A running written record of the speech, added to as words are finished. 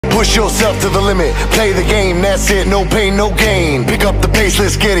Push yourself to the limit, play the game, that's it, no pain, no gain. Pick up the pace,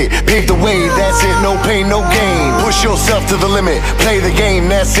 let's get it, pave the way, that's it, no pain, no gain. Push yourself to the limit, play the game,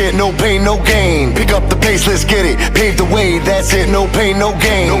 that's it, no pain, no gain. Pick up the pace, let's get it, pave the way, that's it, no pain, no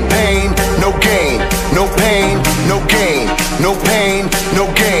gain. No pain, no gain, no pain, no gain. No pain, no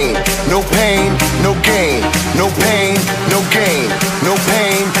gain, no pain, no gain. No pain, no gain, no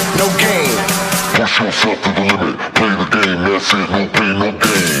pain, no gain. Push yourself to the limit, play the game, that's it, no pain, no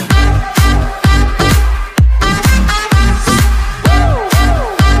gain.